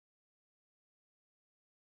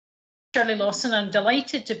Shirley Lawson. I'm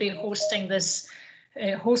delighted to be hosting this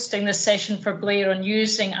session for Blair on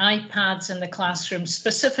using iPads in the classroom,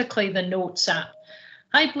 specifically the Notes app.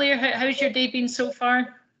 Hi Blair, how's your day been so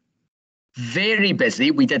far? Very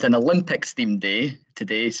busy. We did an Olympics themed day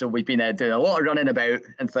today, so we've been doing a lot of running about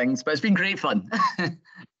and things, but it's been great fun.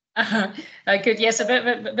 Good. Yes, a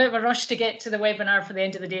bit of a rush to get to the webinar for the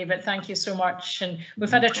end of the day, but thank you so much. And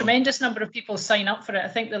we've had a tremendous number of people sign up for it. I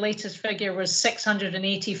think the latest figure was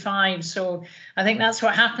 685. So I think that's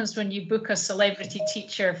what happens when you book a celebrity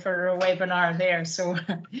teacher for a webinar there. So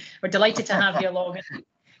we're delighted to have you along.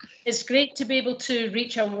 It's great to be able to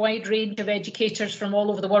reach a wide range of educators from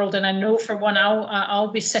all over the world, and I know for one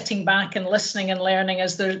I'll be sitting back and listening and learning,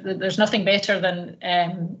 as there's nothing better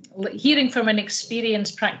than hearing from an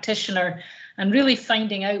experienced practitioner and really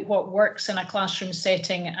finding out what works in a classroom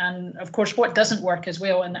setting, and of course what doesn't work as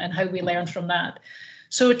well, and how we learn from that.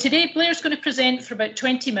 So today Blair's going to present for about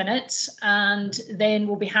 20 minutes, and then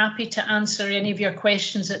we'll be happy to answer any of your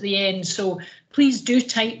questions at the end. So please do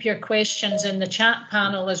type your questions in the chat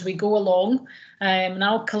panel as we go along, and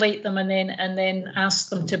I'll collate them and then ask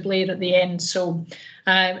them to Blair at the end. So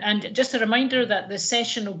and just a reminder that the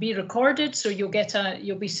session will be recorded, so you'll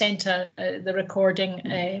be sent the recording.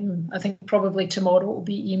 I think probably tomorrow it will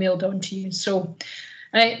be emailed on to you. So.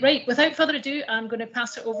 Right, without further ado, I'm going to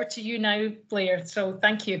pass it over to you now, Blair. So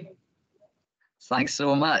thank you. Thanks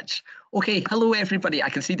so much. Okay, hello everybody. I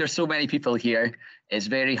can see there's so many people here. It's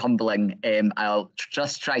very humbling. I'll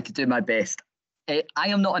just try to do my best. I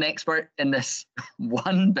am not an expert in this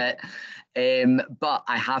one bit, but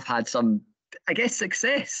I have had some, I guess,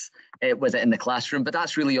 success with it in the classroom, but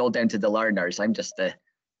that's really all down to the learners. I'm just the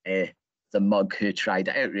mug who tried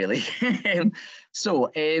it out, really.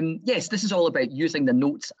 Yes, this is all about using the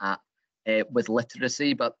Notes app with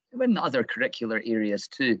literacy, but in other curricular areas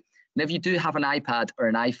too. And if you do have an iPad or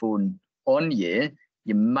an iPhone on you,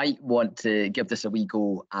 you might want to give this a wee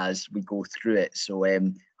go as we go through it. So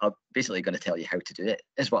I'm basically going to tell you how to do it,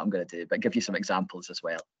 is what I'm going to do, but give you some examples as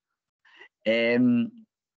well.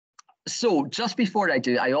 So just before I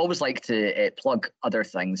do, I always like to plug other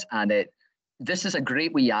things, and this is a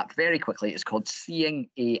great wee app. Very quickly, it's called Seeing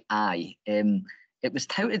AI. It was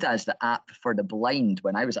touted as the app for the blind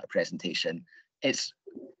when I was at a presentation. It's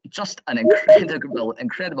just an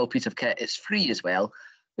incredible piece of kit. It's free as well.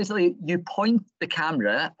 Basically, you point the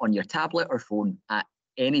camera on your tablet or phone at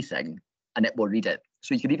anything and it will read it.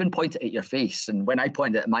 So you can even point it at your face. And when I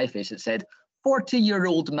pointed it at my face, it said,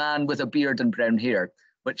 40-year-old man with a beard and brown hair,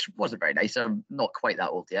 which wasn't very nice. I'm not quite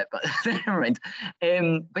that old yet, but never mind.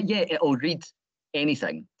 But yeah, it'll read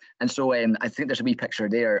anything. And so I think there's a wee picture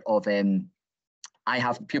there of, I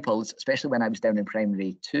have pupils, especially when I was down in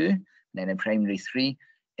primary 2, and then in primary 3,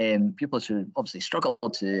 pupils who obviously struggle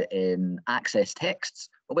to access texts,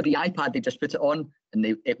 but with the iPad, they just put it on and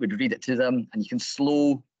it would read it to them, and you can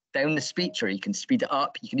slow down the speech or you can speed it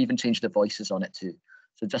up. You can even change the voices on it too.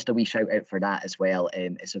 So just a wee shout out for that as well.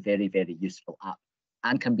 It's a very, very useful app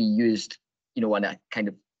and can be used, you know, on a kind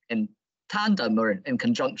of in tandem or in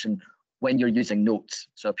conjunction when you're using notes.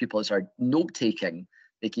 So if pupils are note taking,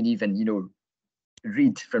 they can even, you know,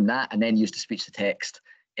 read from that and then use the speech to text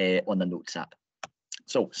on the Notes app.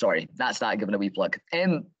 So sorry, that's that, giving a wee plug.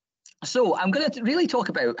 So I'm going to really talk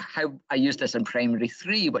about how I used this in primary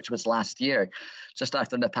 3, which was last year, just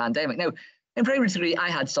after the pandemic. Now, in primary 3, I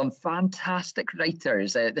had some fantastic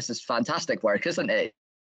writers. This is fantastic work, isn't it?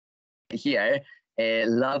 Here,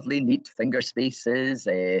 lovely, neat finger spaces,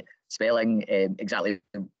 spelling exactly,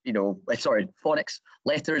 you know, sorry, phonics,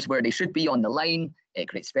 letters where they should be on the line,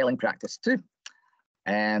 great spelling practice too.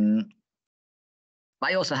 I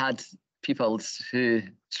also had pupils who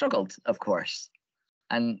struggled, of course,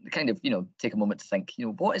 and kind of, you know, take a moment to think, you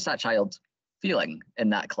know, what is that child feeling in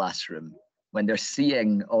that classroom when they're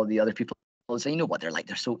seeing all the other people? So you know what they're like,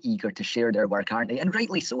 they're so eager to share their work, aren't they? And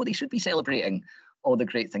rightly so, they should be celebrating all the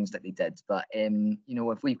great things that they did. But, you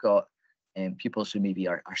know, if we've got pupils who maybe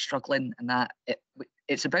are struggling and that,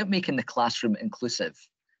 it's about making the classroom inclusive.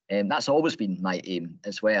 That's always been my aim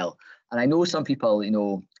as well. And I know some people, you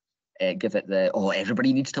know, give it the, oh,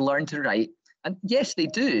 everybody needs to learn to write. And yes, they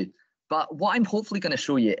do. But what I'm hopefully going to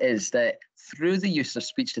show you is that through the use of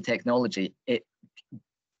speech to technology, it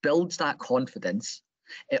builds that confidence.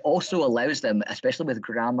 It also allows them, especially with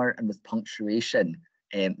grammar and with punctuation,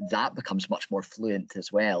 that becomes much more fluent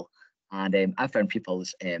as well. And I've found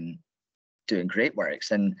pupils doing great works.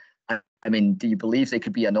 And I mean, do you believe they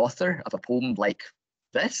could be an author of a poem like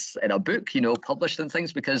this in a book, you know, published and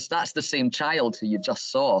things? Because that's the same child who you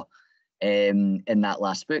just saw in that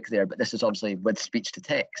last book there, but this is obviously with speech to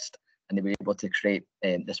text. and they were able to create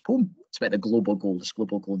this poem. It's about the global goal, this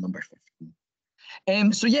global goal number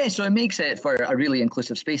 15. So it makes it for a really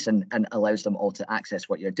inclusive space and allows them all to access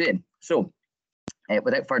what you're doing. So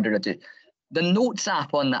without further ado, the Notes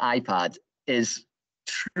app on the iPad is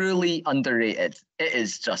truly underrated. It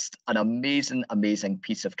is just an amazing, amazing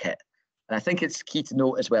piece of kit. And I think it's key to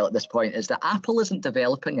note as well at this point is that Apple isn't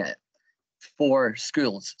developing it for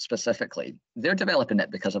schools specifically. They're developing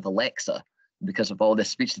it because of Alexa, because of all this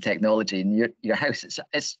speech to technology in your house.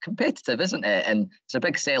 It's competitive, isn't it? And it's a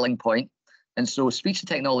big selling point. And so speech to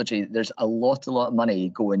technology, there's a lot of money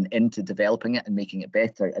going into developing it and making it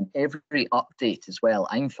better. And every update as well,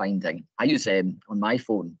 I'm finding, I use on my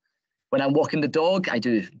phone. When I'm walking the dog, I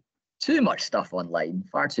do too much stuff online,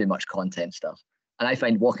 far too much content stuff. And I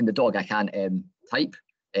find walking the dog, I can't type.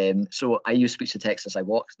 So I use speech to text as I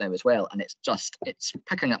walk now as well. And it's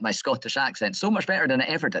picking up my Scottish accent so much better than it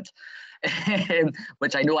ever did.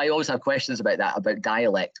 Which I know I always have questions about that, about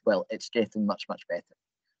dialect. Well, it's getting much, much better.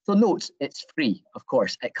 So Notes, it's free, of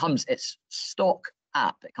course. It's stock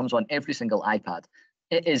app. It comes on every single iPad.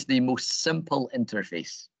 It is the most simple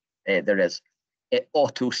interface there is. It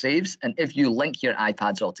auto saves. And if you link your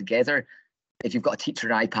iPads all together, if you've got a teacher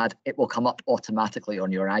iPad, it will come up automatically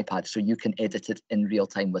on your iPad, so you can edit it in real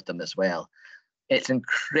time with them as well. It's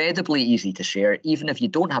incredibly easy to share. Even if you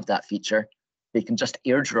don't have that feature, they can just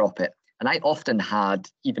airdrop it. And I often had,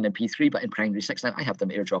 even in P3, but in primary 6 now, I have them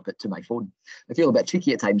airdrop it to my phone. I feel a bit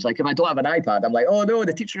cheeky at times. Like if I don't have an iPad, I'm like, oh no,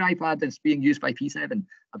 the teacher iPad is being used by P7.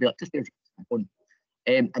 I'll be like, just airdrop it to my phone.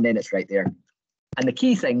 And then it's right there. And the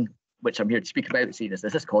key thing, which I'm here to speak about, seeing as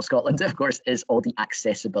this is called Scotland, of course, is all the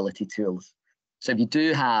accessibility tools. So if you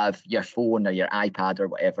do have your phone or your iPad or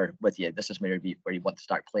whatever with you, this is where you want to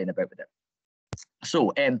start playing about with it.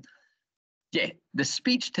 So the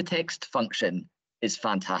speech to text function is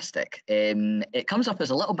fantastic. It comes up as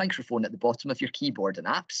a little microphone at the bottom of your keyboard in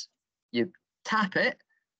apps. You tap it,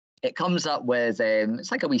 it comes up with, it's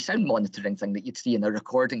like a wee sound monitoring thing that you'd see in a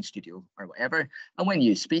recording studio or whatever. And when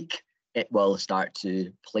you speak, it will start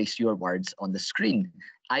to place your words on the screen.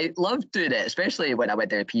 I love doing it, especially when I went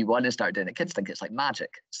to P1 and started doing it. Kids think it's like magic.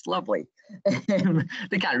 It's lovely.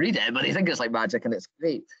 They can't read it, but they think it's like magic, and it's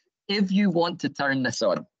great. If you want to turn this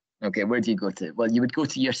on, okay, where do you go to? Well, you would go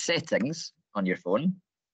to your settings on your phone.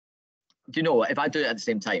 Do you know what? If I do it at the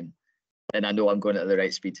same time, then I know I'm going at the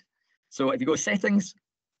right speed. So if you go settings,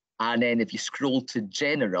 and then if you scroll to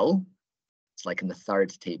general, it's like in the third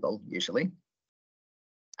table usually.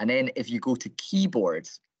 And then if you go to keyboard,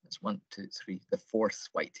 it's 1, 2, 3, the fourth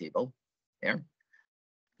white table there.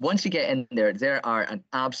 Once you get in there, there are an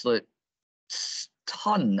absolute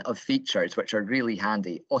ton of features which are really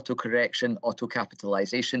handy. Auto-correction,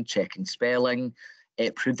 auto-capitalization, checking spelling,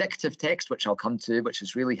 predictive text, which I'll come to, which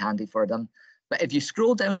is really handy for them. But if you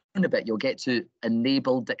scroll down a bit, you'll get to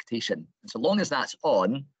enable dictation. And so long as that's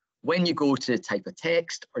on, when you go to type a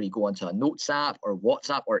text, or you go onto a Notes app or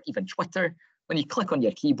WhatsApp or even Twitter, when you click on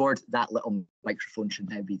your keyboard, that little microphone should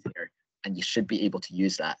now be there, and you should be able to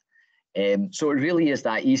use that. So it really is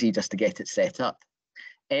that easy just to get it set up.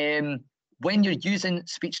 When you're using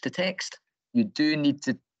speech to text, you do need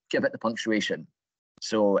to give it the punctuation.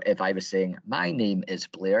 So if I was saying, my name is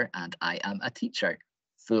Blair and I am a teacher,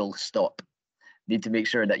 full stop. Need to make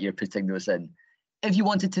sure that you're putting those in. If you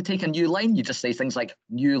wanted to take a new line, you just say things like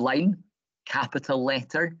new line, capital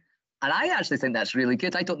letter. And I actually think that's really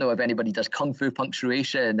good. I don't know if anybody does Kung Fu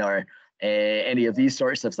punctuation or any of these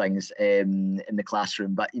sorts of things in the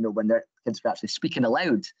classroom, but you know, when their kids are actually speaking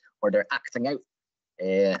aloud or they're acting out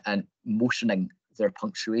and motioning their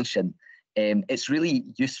punctuation, it's really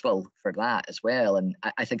useful for that as well. And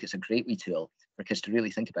I think it's a great wee tool for kids to really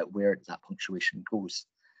think about where that punctuation goes.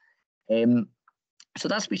 So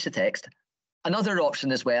that's speech to text. Another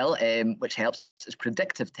option as well, which helps, is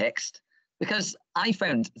predictive text. Because I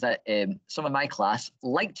found that some of my class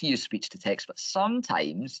like to use speech to text, but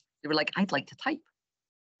sometimes they were like, I'd like to type.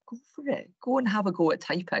 Go for it. Go and have a go at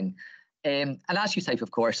typing. And as you type, of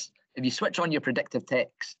course, if you switch on your predictive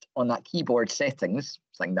text on that keyboard settings,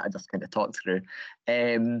 thing that I just kind of talked through,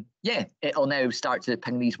 it'll now start to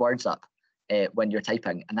ping these words up when you're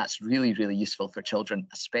typing. And that's really, really useful for children,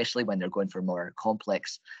 especially when they're going for more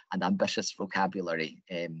complex and ambitious vocabulary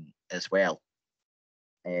as well.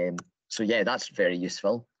 So yeah, that's very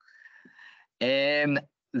useful.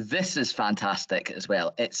 This is fantastic as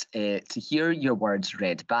well. It's to hear your words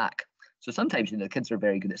read back. So sometimes, you know, the kids are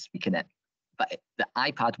very good at speaking it, but the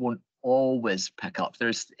iPad won't always pick up.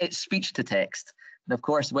 It's speech to text. And of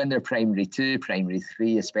course, when they're primary 2, primary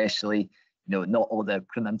 3 especially, you know, not all the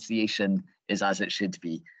pronunciation is as it should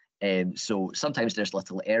be. So sometimes there's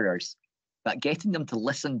little errors. but getting them to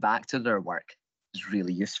listen back to their work is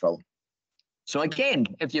really useful. So again,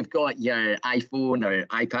 if you've got your iPhone or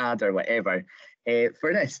iPad or whatever,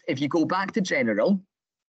 for this, if you go back to general,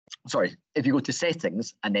 if you go to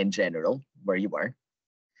settings and then general, where you were,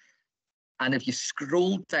 and if you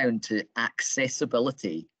scroll down to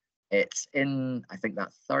accessibility, it's in, I think,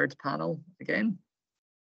 that third panel again.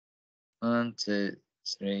 1, 2,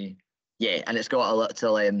 3. Yeah, and it's got a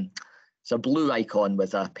little, it's a blue icon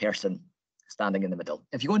with a person standing in the middle.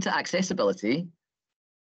 If you go into accessibility,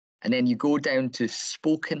 and then you go down to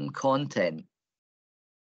spoken content,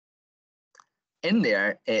 in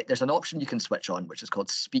there, there's an option you can switch on, which is called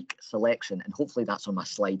speak selection. And hopefully that's on my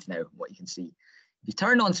slide now, what you can see. If you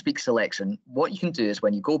turn on speak selection, what you can do is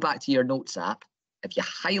when you go back to your notes app, if you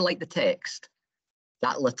highlight the text,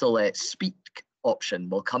 that little speak option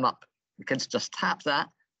will come up. The kids just tap that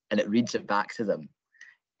and it reads it back to them.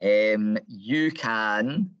 You'll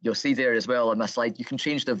see there as well on my slide, you can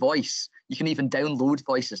change the voice. You can even download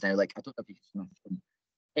voices now. Like, I don't know if you can.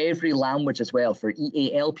 Every language as well. For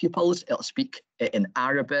EAL pupils, it'll speak in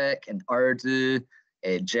Arabic, in Urdu,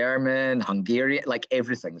 German, Hungarian, like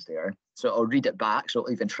everything's there. So it'll read it back, so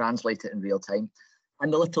it'll even translate it in real time.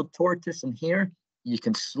 And the little tortoise in here, you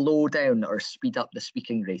can slow down or speed up the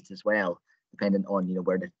speaking rate as well, depending on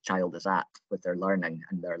where the child is at with their learning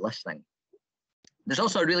and their listening. There's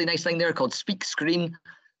also a really nice thing there called speak screen.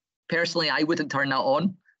 Personally, I wouldn't turn that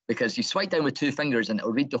on, because you swipe down with 2 fingers and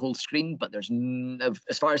it'll read the whole screen, but there's,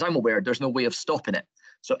 as far as I'm aware, there's no way of stopping it.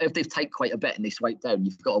 So if they've typed quite a bit and they swipe down,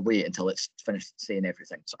 you've got to wait until it's finished saying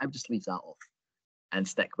everything. So I would just leave that off and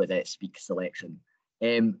stick with it, speak selection.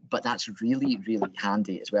 But that's really, really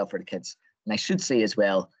handy as well for the kids. And I should say as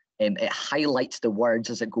well, it highlights the words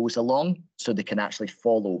as it goes along, so they can actually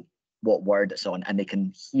follow what word it's on, and they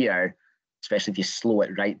can hear, especially if you slow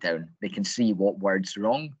it right down, they can see what word's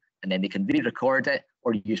wrong, and then they can re-record it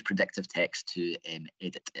or use predictive text to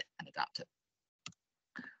edit it and adapt it.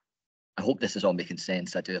 I hope this is all making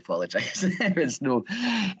sense. I do apologise if it's no.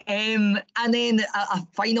 And then a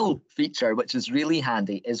final feature, which is really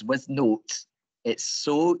handy, is with notes. It's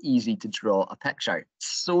so easy to draw a picture.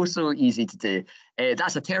 So easy to do.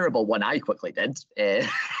 That's a terrible one I quickly did.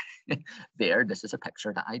 There, this is a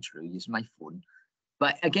picture that I drew using my phone.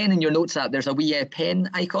 But again, in your notes app, there's a wee pen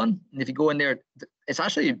icon. And if you go in there, it's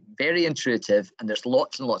actually very intuitive, and there's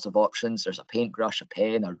lots and lots of options. There's a paintbrush, a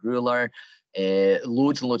pen, a ruler,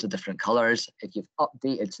 loads and loads of different colors. If you've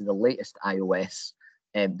updated to the latest iOS,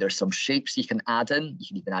 there's some shapes you can add in. You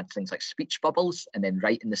can even add things like speech bubbles and then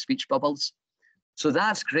write in the speech bubbles. So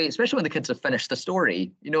that's great, especially when the kids have finished the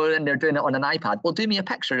story, and they're doing it on an iPad. Well, do me a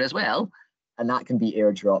picture as well. And that can be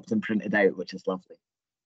airdropped and printed out, which is lovely.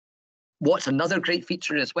 What's another great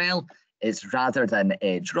feature as well is rather than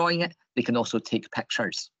drawing it, they can also take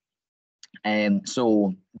pictures.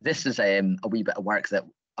 So this is a wee bit of work that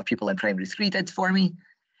a pupil in primary 3 did for me,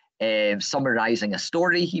 summarising a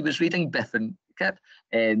story he was reading, Biff and Kip.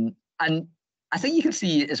 And I think you can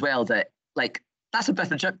see as well that, like, that's a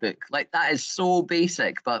Biff and Chip book. Like, that is so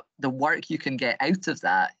basic, but the work you can get out of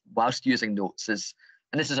that whilst using notes is,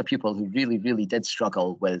 and this is a pupil who really, really did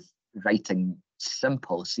struggle with writing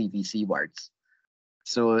simple CVC words.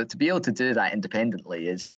 So to be able to do that independently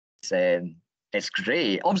is, it's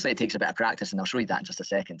great. Obviously, it takes a bit of practice, and I'll show you that in just a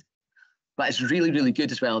second. But it's really, really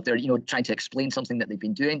good as well. If they're, trying to explain something that they've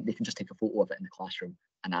been doing, they can just take a photo of it in the classroom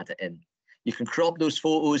and add it in. You can crop those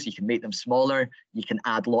photos, you can make them smaller, you can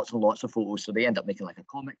add lots and lots of photos, so they end up making like a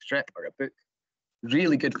comic strip or a book.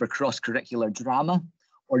 Really good for cross-curricular drama,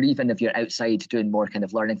 or even if you're outside doing more kind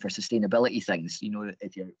of learning for sustainability things,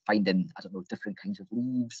 if you're finding, I don't know, different kinds of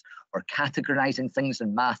leaves or categorizing things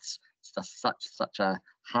in maths. It's just such a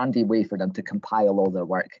handy way for them to compile all their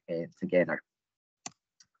work together.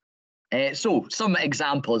 So some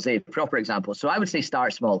examples, proper examples. So I would say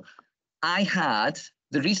start small.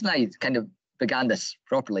 The reason I kind of began this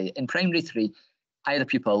properly, in primary 3, I had a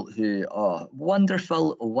pupil who,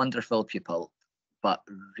 wonderful pupil, but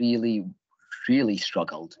really, really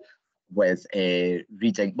struggled with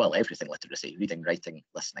reading, well, everything literacy, reading, writing,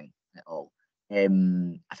 listening, at all. I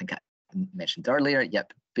think I mentioned earlier,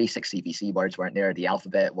 basic CVC words weren't there, the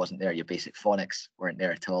alphabet wasn't there, your basic phonics weren't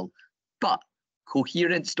there at all. But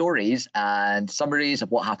coherent stories and summaries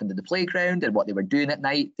of what happened in the playground and what they were doing at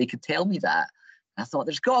night, they could tell me that. I thought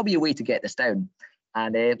there's got to be a way to get this down.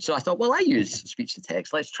 And so I thought, well, I use speech to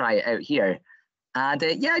text. Let's try it out here. And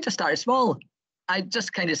I just started small. I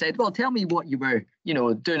just kind of said, well, tell me what you were,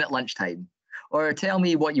 doing at lunchtime, or tell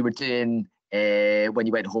me what you were doing when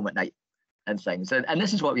you went home at night and things. And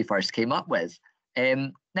this is what we first came up with.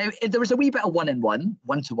 Now, there was a wee bit of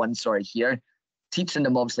one-to-one, sorry, here. teaching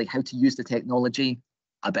them obviously how to use the technology,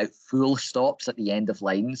 about full stops at the end of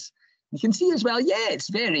lines. You can see as well, yeah, it's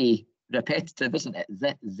very repetitive, isn't it?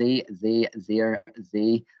 They, their,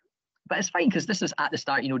 they. But it's fine because this is at the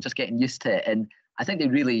start, just getting used to it. And I think they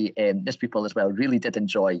really, this people as well, really did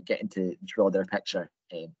enjoy getting to draw their picture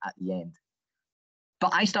at the end.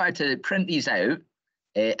 But I started to print these out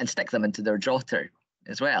and stick them into their jotter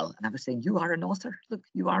as well. And I was saying, you are an author. Look,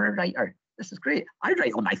 you are a writer. This is great. I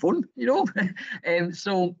write on my phone,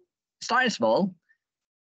 So started small.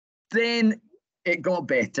 Then it got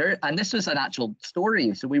better. And this was an actual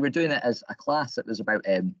story. So we were doing it as a class. It was about,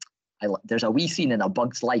 there's a wee scene in A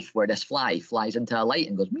Bug's Life where this fly flies into a light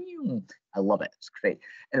and goes, meow. I love it. It's great.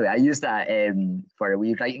 Anyway, I use that for a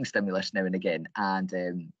wee writing stimulus now and again.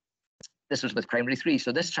 And this was with primary 3.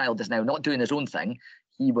 So this child is now not doing his own thing.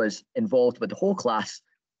 He was involved with the whole class,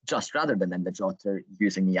 just rather than in the jotter,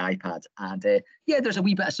 using the iPad. And yeah, there's a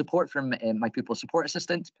wee bit of support from my pupil support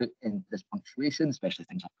assistant to put in this punctuation, especially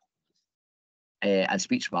things like and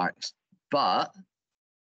speech marks. But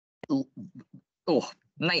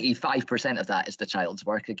 95% of that is the child's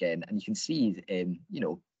work again. And you can see,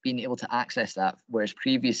 being able to access that, whereas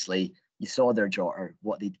previously you saw their jotter,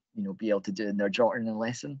 what they'd, be able to do in their jotter in a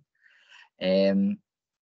lesson.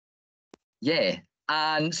 Yeah,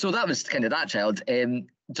 and so that was kind of that child.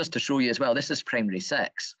 Just to show you as well, this is primary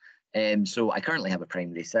 6. So I currently have a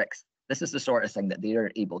primary 6. This is the sort of thing that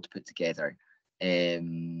they're able to put together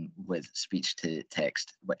with speech to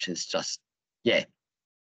text, which is just, yeah,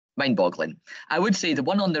 mind-boggling. I would say the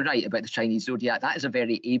one on the right about the Chinese zodiac, that is a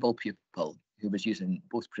very able pupil who was using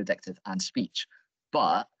both predictive and speech.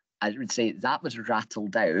 But I would say that was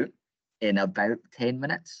rattled out in about 10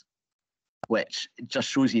 minutes, which just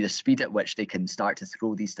shows you the speed at which they can start to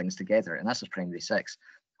throw these things together. And that's just primary 6.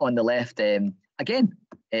 On the left, again,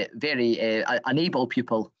 very an able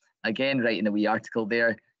pupil, again, writing a wee article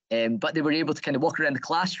there. But they were able to kind of walk around the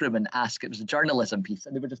classroom and ask, it was a journalism piece,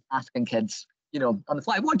 and they were just asking kids, on the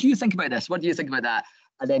fly, what do you think about this? What do you think about that?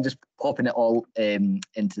 And then just popping it all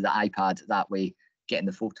into the iPad that way, getting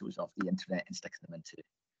the photos off the internet and sticking them into it.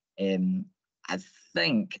 I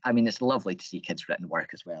think, it's lovely to see kids' written work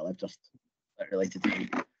as well. I've just related to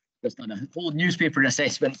just done a whole newspaper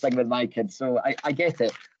assessment thing with my kids, so I get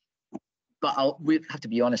it. But we have to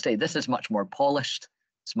be honest, this is much more polished.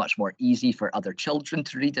 It's much more easy for other children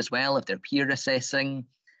to read as well if they're peer assessing.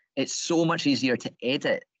 It's so much easier to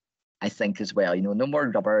edit, I think, as well. No more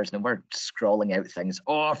rubbers, no more scrolling out things.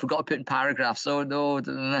 Oh, I forgot to put in paragraphs. Oh no.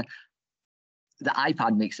 The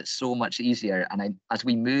iPad makes it so much easier. And as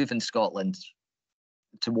we move in Scotland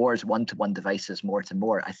towards one-to-one devices more to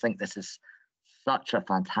more, I think this is such a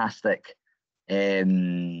fantastic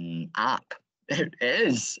app. It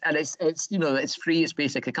is, and it's free. It's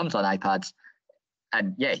basic. It comes on iPads,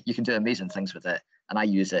 and yeah, you can do amazing things with it. And I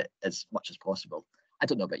use it as much as possible. I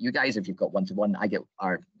don't know about you guys. If you've got one-to-one,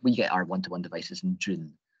 we get our one-to-one devices in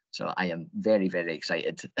June, so I am very, very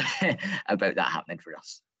excited about that happening for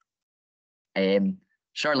us.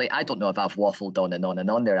 Shirley, I don't know if I've waffled on and on and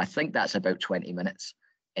on there. I think that's about 20 minutes.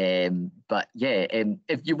 But yeah,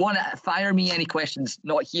 if you want to fire me any questions,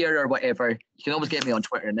 not here or whatever, you can always get me on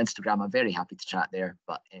Twitter and Instagram. I'm very happy to chat there.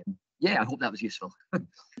 But yeah, I hope that was useful.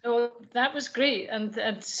 No, that was great. And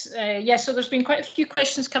yeah, so there's been quite a few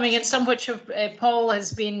questions coming in, some which have, Paul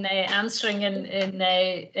has been answering in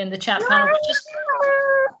the chat panel. But just,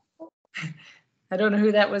 I don't know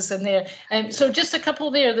who that was in there. So just a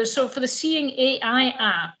couple there. So for the Seeing AI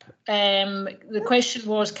app, the question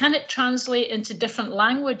was, can it translate into different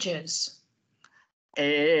languages?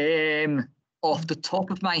 Off the top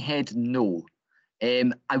of my head, no.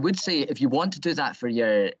 I would say if you want to do that for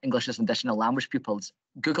your English as an additional language pupils,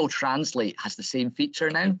 Google Translate has the same feature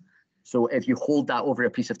now. So if you hold that over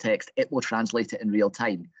a piece of text, it will translate it in real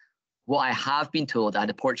time. What I have been told, I had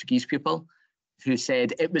a Portuguese pupil who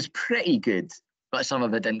said it was pretty good, but some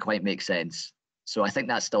of it didn't quite make sense. So I think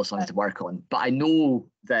that's still something to work on. But I know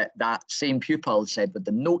that that same pupil said with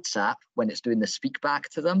the Notes app, when it's doing the speak back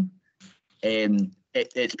to them,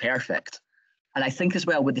 it's perfect. And I think as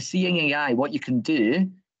well with the Seeing AI, what you can do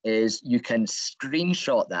is you can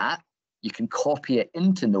screenshot that, you can copy it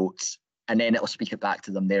into Notes, and then it'll speak it back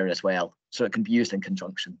to them there as well. So it can be used in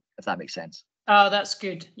conjunction, if that makes sense. Oh, that's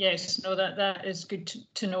good. Yes, no, that is good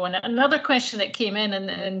to know. And another question that came in,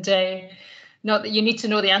 and not that you need to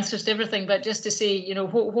know the answers to everything, but just to say,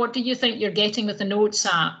 what do you think you're getting with the Notes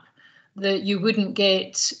app that you wouldn't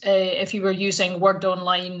get if you were using Word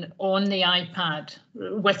Online on the iPad,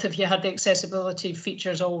 if you had the accessibility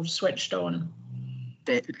features all switched on?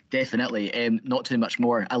 Definitely, not too much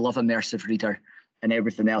more. I love Immersive Reader and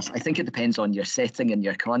everything else. I think it depends on your setting and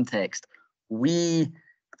your context. we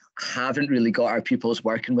haven't really got our pupils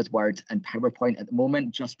working with Word and PowerPoint at the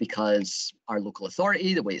moment, just because our local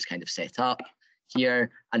authority, the way it's kind of set up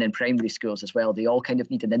here, and in primary schools as well, they all kind of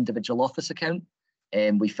need an individual office account.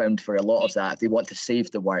 And we found for a lot of that, they want to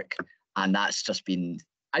save the work, and that's just been,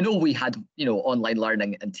 I know we had, online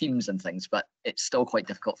learning and Teams and things, but it's still quite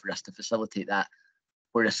difficult for us to facilitate that.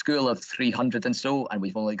 We're a school of 300 and so, and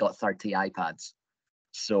we've only got 30 iPads.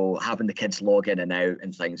 So having the kids log in and out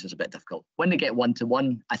and things is a bit difficult. When they get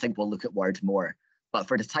one-to-one, I think we'll look at Word more. But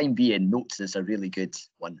for the time being, Notes is a really good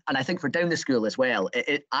one. And I think for down the school as well,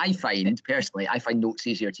 I find Notes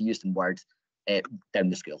easier to use than Word down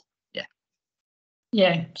the school. Yeah.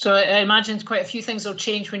 Yeah. So I imagine quite a few things will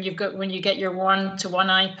change when you get your one-to-one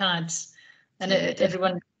iPads and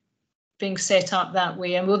everyone being set up that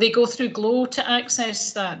way. And will they go through Glow to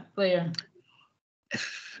access that, Blair?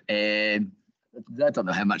 I don't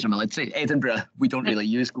know how much I'm allowed to say. Edinburgh, we don't really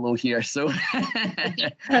use Glow here, so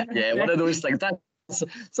yeah, one of those things. That's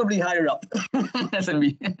somebody higher up than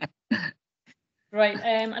me. Right.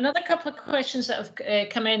 Another couple of questions that have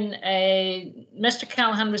come in. Mr.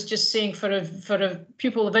 Callahan was just saying for a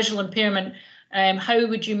pupil with visual impairment, how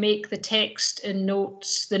would you make the text in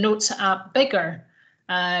the Notes app bigger?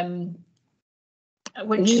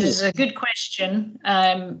 Which is a good question.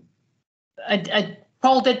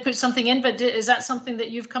 Paul did put something in, but is that something that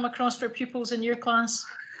you've come across for pupils in your class?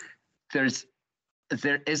 There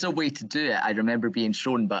is a way to do it. I remember being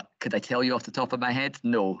shown, but could I tell you off the top of my head?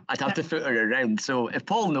 No, I'd have to foot it around. So if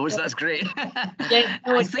Paul knows, that's great. Yeah,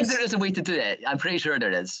 no, I think there is a way to do it. I'm pretty sure there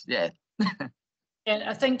is. Yeah. Yeah,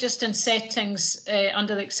 I think just in settings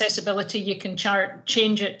under the accessibility, you can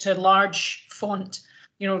change it to large font,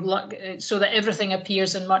 so that everything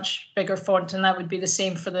appears in much bigger font, and that would be the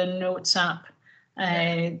same for the Notes app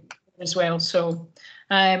as well. So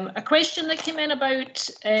a question that came in about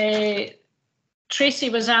Tracy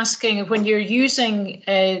was asking, when you're using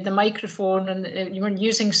the microphone and you're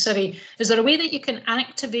using Siri, is there a way that you can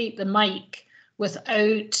activate the mic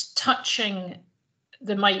without touching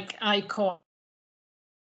the mic icon?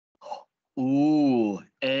 On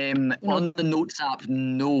the Notes app,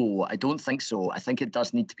 no, I don't think so. I think it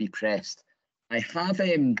does need to be pressed. I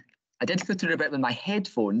did foot it about with my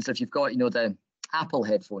headphones. If you've got, the Apple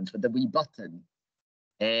headphones with the wee button,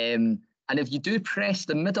 and if you do press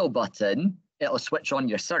the middle button, it'll switch on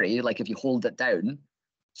your Siri, like if you hold it down.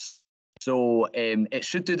 So it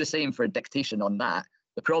should do the same for dictation on that.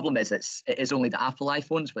 The problem is it is only the Apple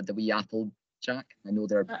iPhones with the wee Apple jack. I know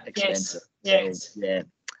they're expensive. Yes. So, yeah.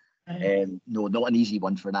 No, not an easy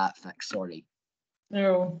one for that fix, sorry.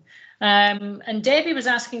 No. And Debbie was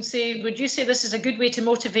asking, would you say this is a good way to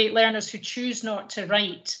motivate learners who choose not to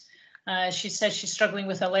write? She says she's struggling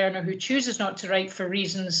with a learner who chooses not to write for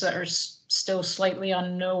reasons that are still slightly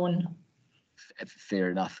unknown.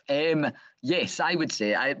 Fair enough. Yes, I would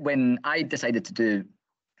say when I decided to do,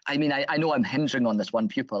 I know I'm hinging on this one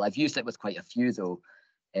pupil. I've used it with quite a few though,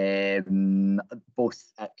 both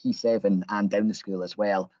at P7 and down the school as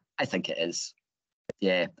well. I think it is.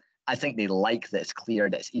 Yeah, I think they like that it's clear,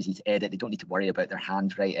 that it's easy to edit. They don't need to worry about their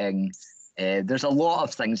handwriting. There's a lot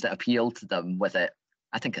of things that appeal to them with it.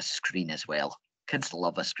 I think a screen as well. Kids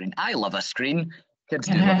love a screen. I love a screen. Kids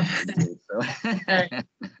do love a screen too.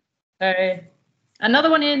 So.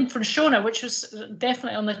 Another one in from Shona, which was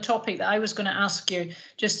definitely on the topic that I was going to ask you,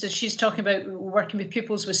 just as she's talking about working with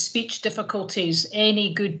pupils with speech difficulties,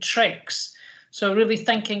 any good tricks? So really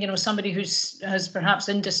thinking, somebody has perhaps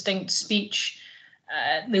indistinct speech,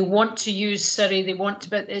 they want to use Siri,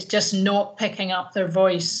 but it's just not picking up their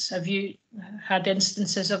voice. Have you had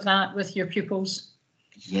instances of that with your pupils?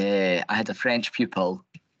 Yeah, I had a French pupil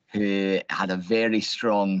who had a very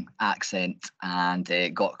strong accent and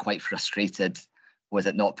got quite frustrated with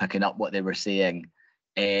it not picking up what they were saying.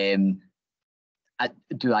 Do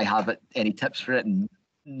I have any tips for it?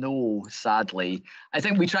 No, sadly. I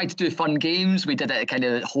think we tried to do fun games. We did it a kind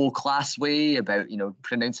of whole class way about,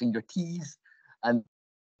 pronouncing your T's and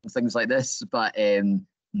things like this. But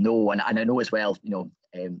no, and I know as well, there'll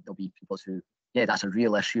be people who, that's a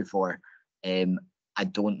real issue for. I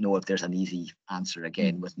don't know if there's an easy answer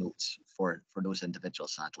again with Notes for those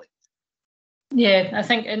individuals, sadly. Yeah, I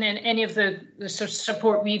think in any of the sort of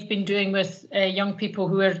support we've been doing with young people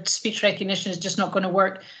who are speech recognition is just not going to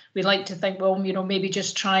work, we like to think, well, maybe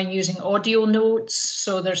just try using audio notes,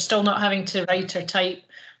 so they're still not having to write or type,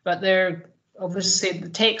 but they're obviously the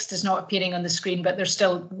text is not appearing on the screen, but they're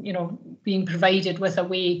still, being provided with a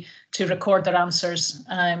way to record their answers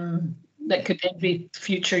that could then be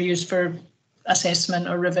future used for assessment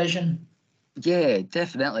or revision. Yeah,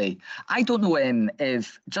 definitely. I don't know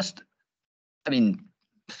if just, it's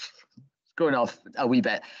going off a wee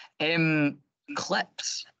bit.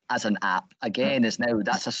 Clips as an app, again,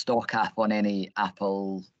 that's a stock app on any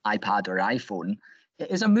Apple iPad or iPhone. It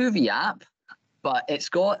is a movie app, but it's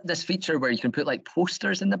got this feature where you can put like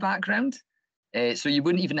posters in the background. So you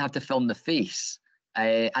wouldn't even have to film the face.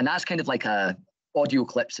 And that's kind of like a audio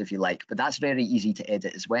clips, if you like, but that's very easy to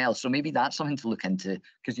edit as well. So maybe that's something to look into,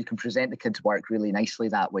 because you can present the kids' work really nicely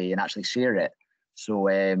that way and actually share it. So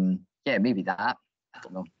yeah, maybe that. I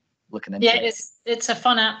don't know. Looking into it. It's a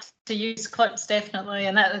fun app to use, clips, definitely,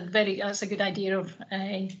 and that's a good idea of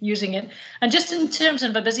using it. And just in terms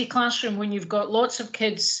of a busy classroom, when you've got lots of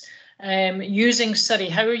kids using Surrey,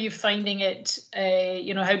 how are you finding it?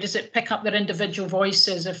 How does it pick up their individual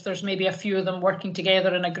voices if there's maybe a few of them working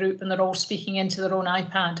together in a group and they're all speaking into their own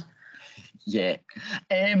iPad? Yeah,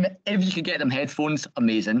 if you could get them headphones,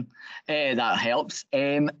 amazing. That helps.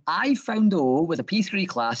 I found though, with a P3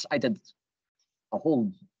 class, I did a whole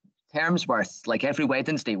term's worth, like every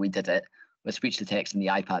Wednesday we did it with speech to text and the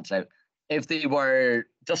iPads out. If they were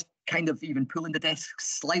just kind of even pulling the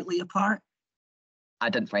desks slightly apart, I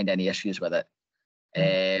didn't find any issues with it.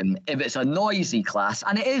 If it's a noisy class,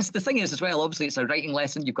 and it is, the thing is as well, obviously it's a writing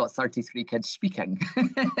lesson, you've got 33 kids speaking,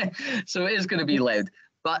 so it is going to be loud,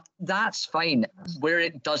 but that's fine. Where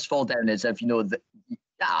it does fall down is if,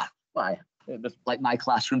 like my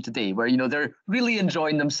classroom today, where, they're really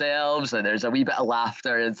enjoying themselves and there's a wee bit of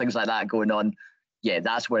laughter and things like that going on. Yeah,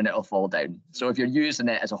 that's when it'll fall down. So if you're using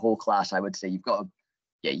it as a whole class, I would say you've got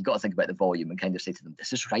to think about the volume and kind of say to them,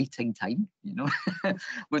 this is writing time,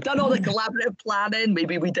 We've done all the collaborative planning.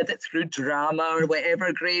 Maybe we did it through drama or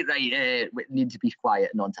whatever. Great, right? We need to be quiet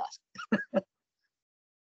and on task.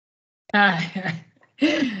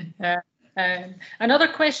 Another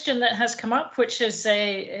question that has come up, which has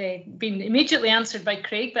been immediately answered by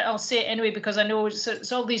Craig, but I'll say it anyway because I know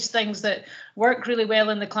it's all these things that work really well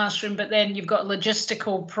in the classroom, but then you've got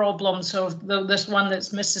logistical problems. So this one that's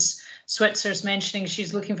Mrs. Switzer's mentioning,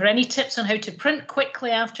 she's looking for any tips on how to print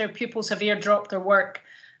quickly after pupils have airdropped their work.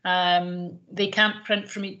 They can't print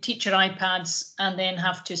from teacher iPads and then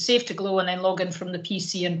have to save to Glow and then log in from the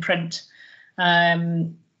PC and print.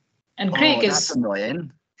 And Craig is... That's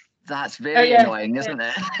annoying. That's very annoying, isn't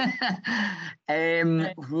it?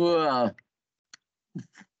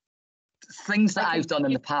 Things that I've done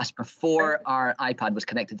in the past before our iPad was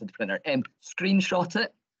connected to the printer, screenshot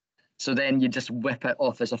it. So then you just whip it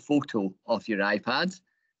off as a photo off your iPad.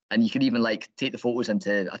 And you can even take the photos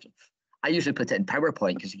into, I usually put it in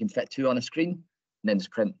PowerPoint because you can fit two on a screen and then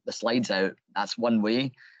just print the slides out. That's one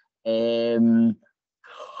way. Email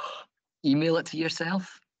it to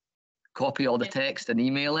yourself. Copy all the text and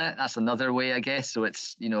email it. That's another way, I guess. So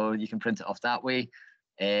it's, you can print it off that way.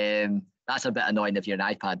 That's a bit annoying if your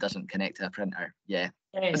iPad doesn't connect to a printer. Yeah.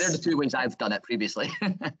 Yes. But they're the two ways I've done it previously.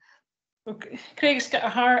 Okay. Craig's got a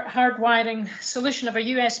hard wiring solution of a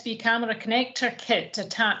USB camera connector kit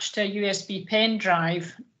attached to a USB pen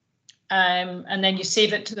drive. And then you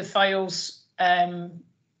save it to the files and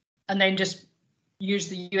then just use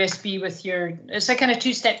the USB with it's a kind of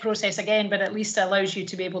two-step process again, but at least it allows you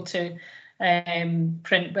to be able to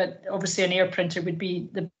print. But obviously an air printer would be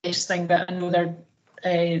the best thing, but I know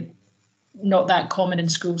they're not that common in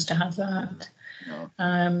schools to have that.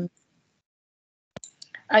 No.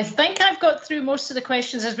 I think I've got through most of the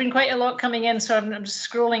questions. There's been quite a lot coming in, so I'm just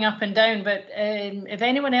scrolling up and down, but if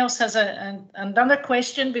anyone else has another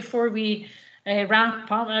question before we wrap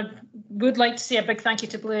up, I would like to say a big thank you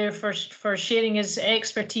to Blair for sharing his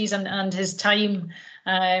expertise and his time.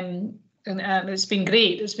 And it's been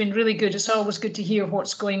great. It's been really good. It's always good to hear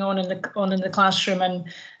what's going on in the classroom.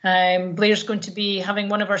 And Blair's going to be having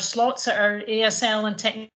one of our slots at our ASL and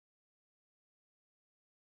technical